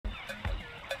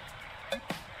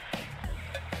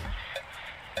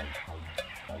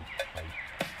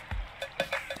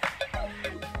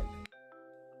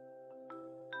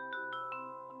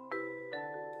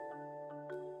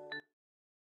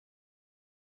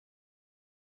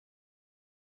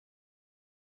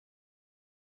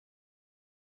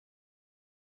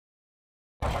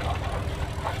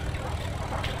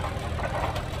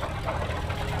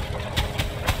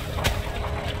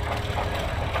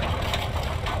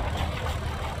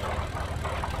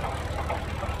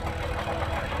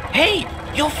Hey,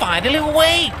 you're finally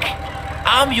awake.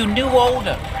 I'm your new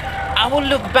owner. I will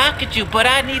look back at you, but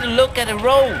I need to look at the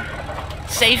road.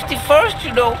 Safety first,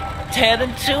 you know. 10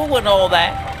 and 2 and all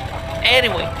that.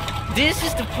 Anyway, this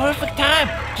is the perfect time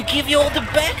to give you all the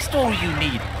backstory you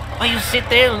need while you sit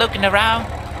there looking around.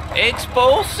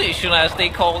 Exposition, as they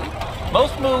call it.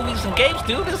 Most movies and games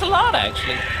do this a lot,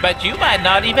 actually. But you might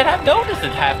not even have noticed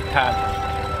it half the time.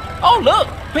 Oh, look,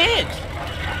 pigs.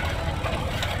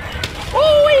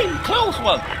 Ooh, close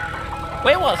one.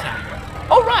 Where was I?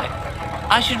 All right.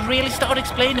 I should really start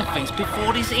explaining things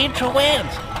before this intro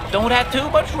ends. Don't have too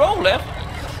much roll left.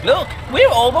 Look, we're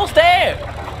almost there.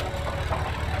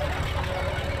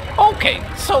 Okay,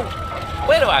 so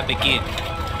where do I begin?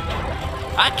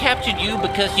 I captured you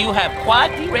because you have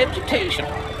quite the reputation,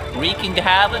 wreaking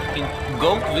havoc in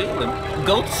Goatville and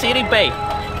Goat City Bay.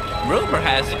 Rumor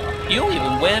has it, you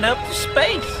even went up to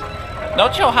space.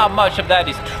 Not sure how much of that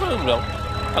is true though.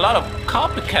 A lot of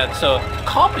copycats or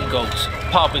copy goats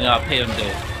popping up here and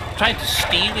there, trying to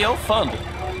steal your thunder.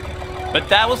 But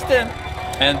that was then,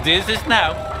 and this is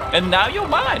now, and now you're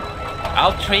mine.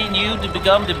 I'll train you to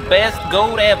become the best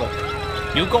goat ever.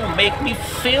 You're gonna make me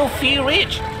filthy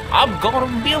rich. I'm gonna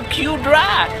milk you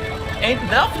dry. Ain't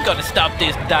nothing gonna stop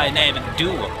this dynamic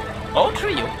duo, or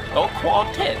trio, or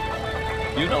quartet.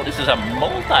 You know this is a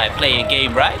multiplayer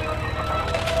game, right?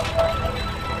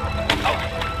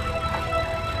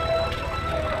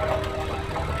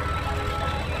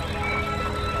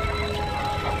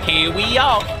 Here we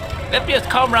are. Let me just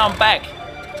come round back.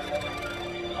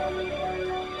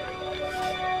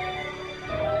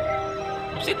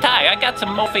 Sit tight, I got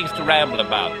some more things to ramble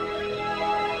about.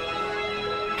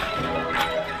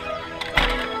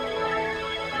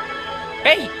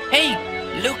 Hey,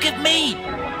 look at me.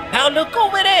 Now look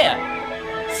over there.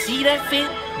 See that thing?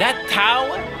 That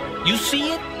tower? You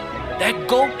see it? That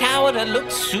goat tower that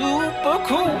looks super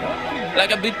cool.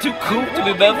 Like a bit too cool to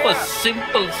be meant for a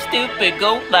simple, stupid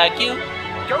goat like you.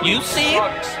 You see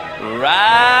it?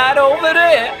 Right over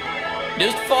there.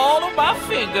 Just follow my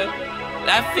finger.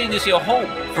 That thing is your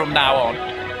home from now on.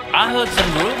 I heard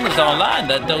some rumors online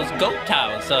that those goat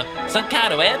towers are some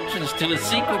kind of entrance to a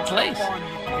secret place.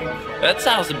 That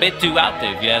sounds a bit too out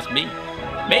there if you ask me.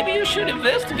 Maybe you should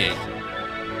investigate.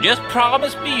 Just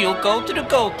promise me you'll go to the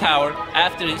goat tower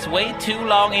after this way too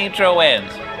long intro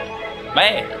ends.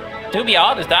 Man, to be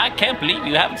honest, I can't believe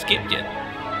you haven't skipped yet.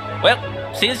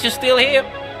 Well, since you're still here,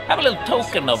 have a little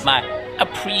token of my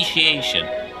appreciation.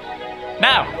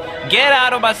 Now, get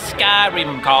out of my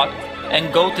Skyrim cart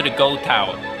and go to the goat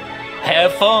tower.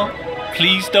 Have fun.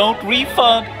 Please don't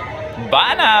refund.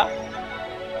 Bye now.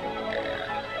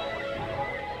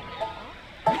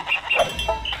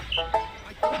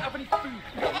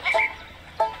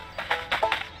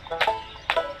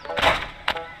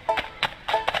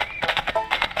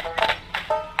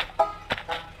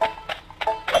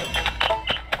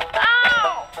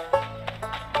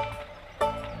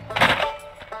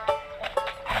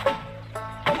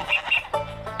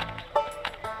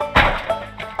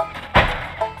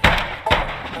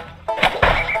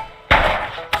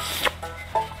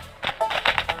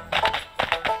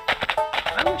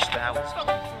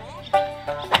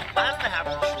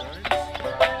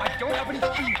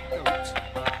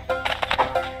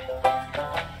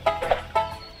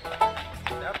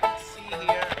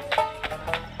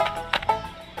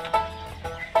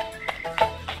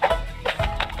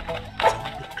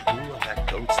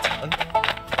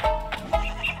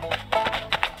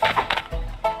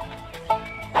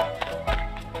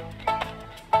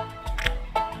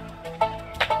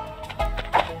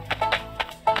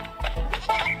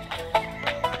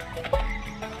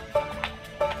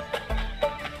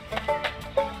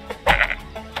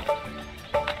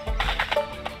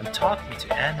 Talking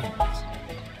to animals.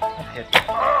 Okay.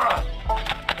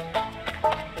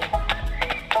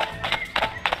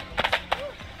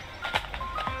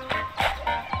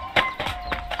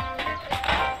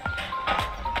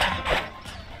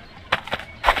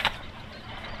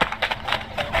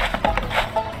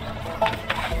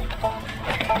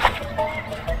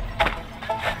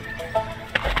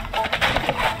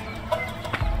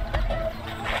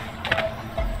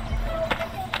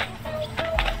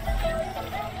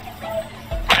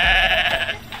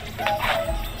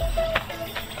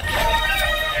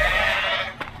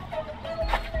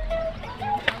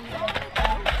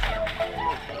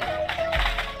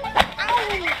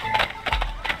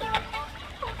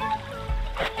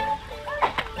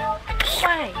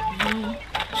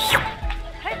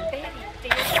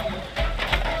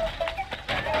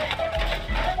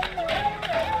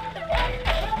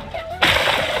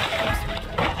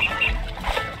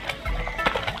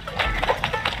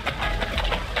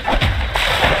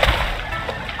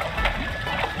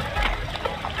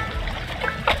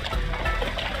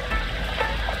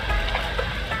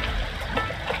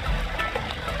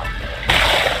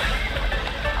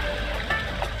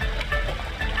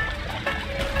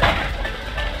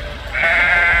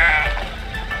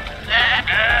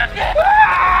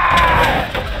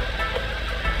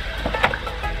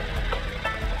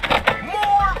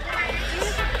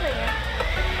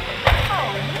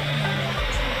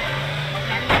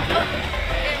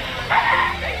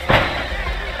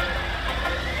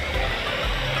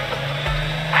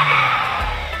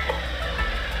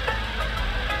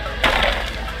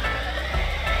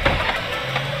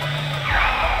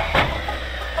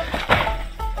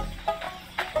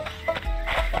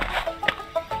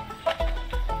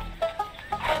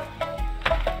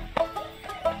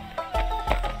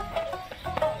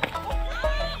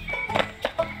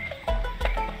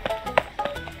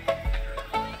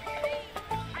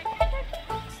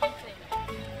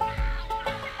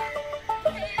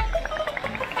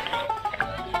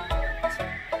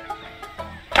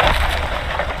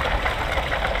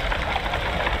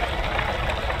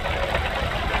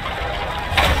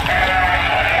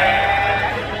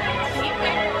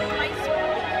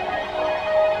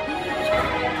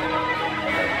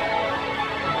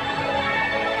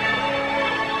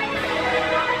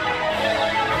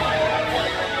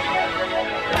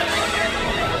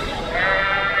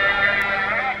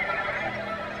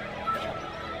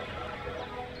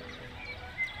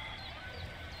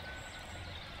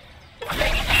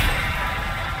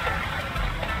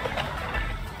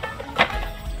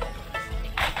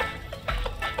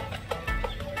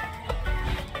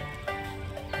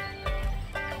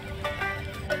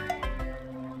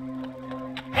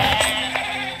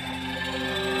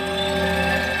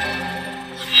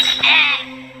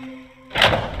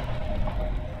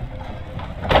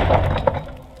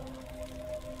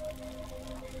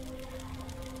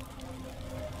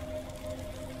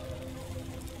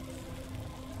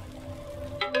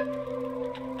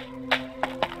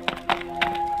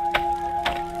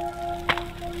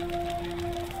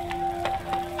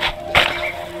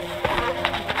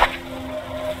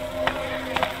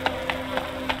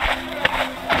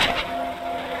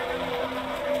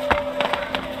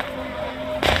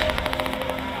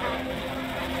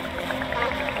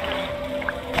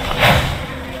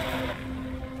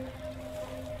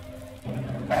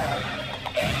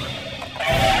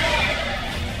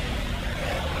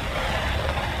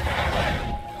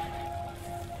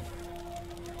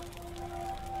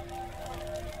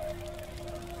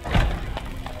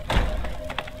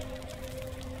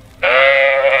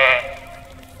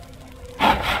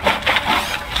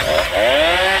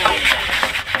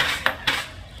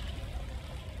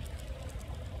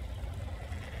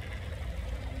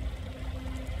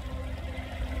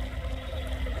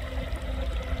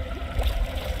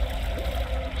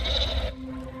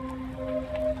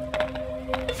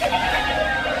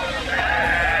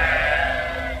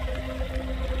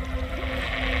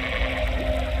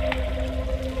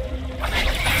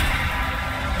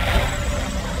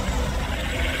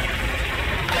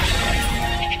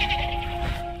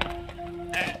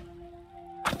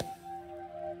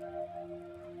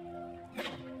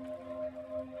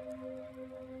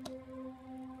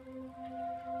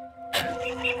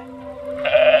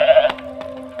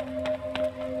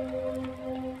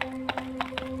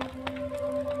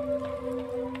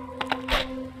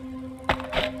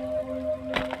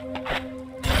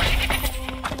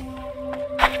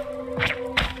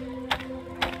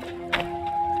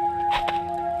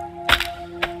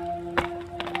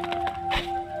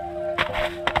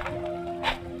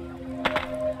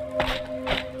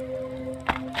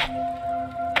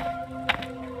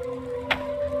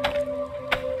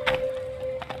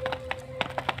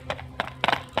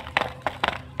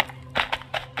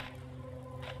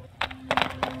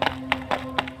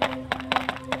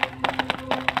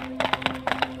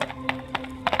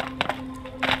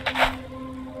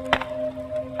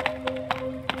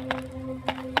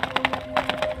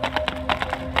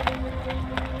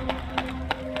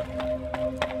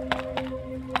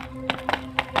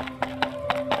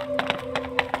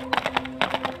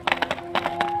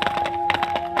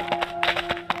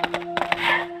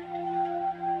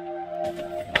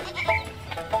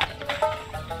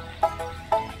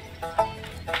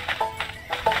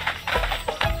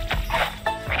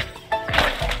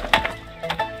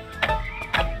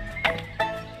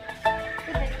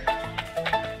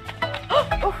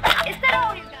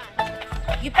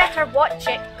 You better watch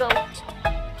it, Goat.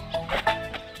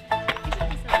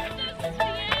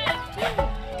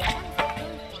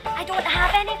 I don't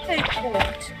have any food,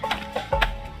 Goat.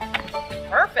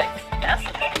 Perfect. That's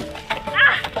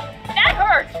that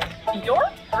hurt. You're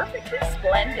perfectly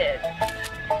splendid.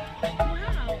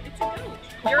 Wow, it's a goat.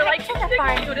 You're like to the the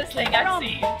farm. cutest thing I've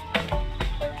seen.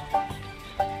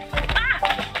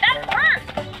 That hurt.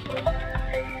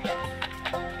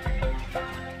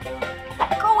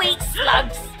 Go eat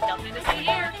slugs. Nothing to see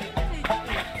here.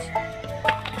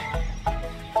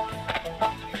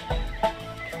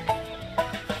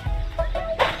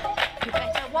 You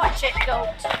better watch it,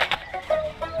 Goat.